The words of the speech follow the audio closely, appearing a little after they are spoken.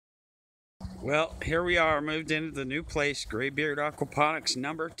Well, here we are, moved into the new place, Greybeard Aquaponics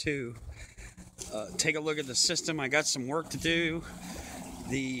number 2. Take a look at the system. I got some work to do.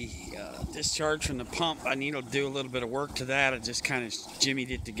 The discharge from the pump, I need to do a little bit of work to that. I just kind of jimmied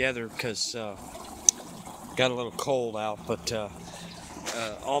it together because got a little cold out, but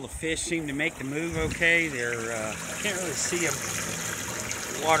all the fish seem to make the move okay. I can't really see them.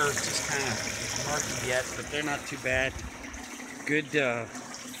 The water is just kind of murky yet, but they're not too bad. Good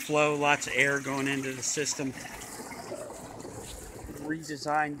flow, lots of air going into the system.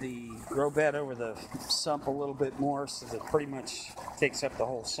 Redesigned the grow bed over the sump a little bit more so that it pretty much takes up the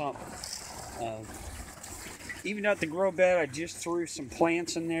whole sump. Even out the grow bed, I just threw some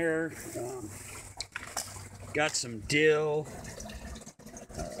plants in there. Got some dill,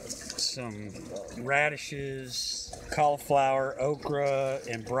 some radishes, cauliflower, okra,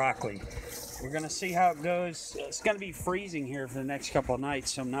 and broccoli. We're going to see how it goes. It's going to be freezing here for the next couple of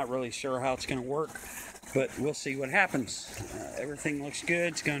nights, so I'm not really sure how it's going to work, but we'll see what happens. Everything looks good.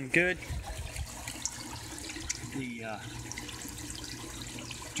 It's going good. The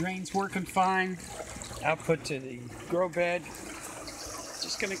drain's working fine. Output to the grow bed.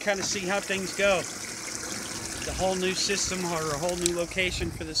 Just going to kind of see how things go. The whole new system or a whole new location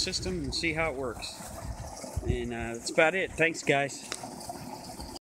for the system and see how it works. And that's about it. Thanks, guys.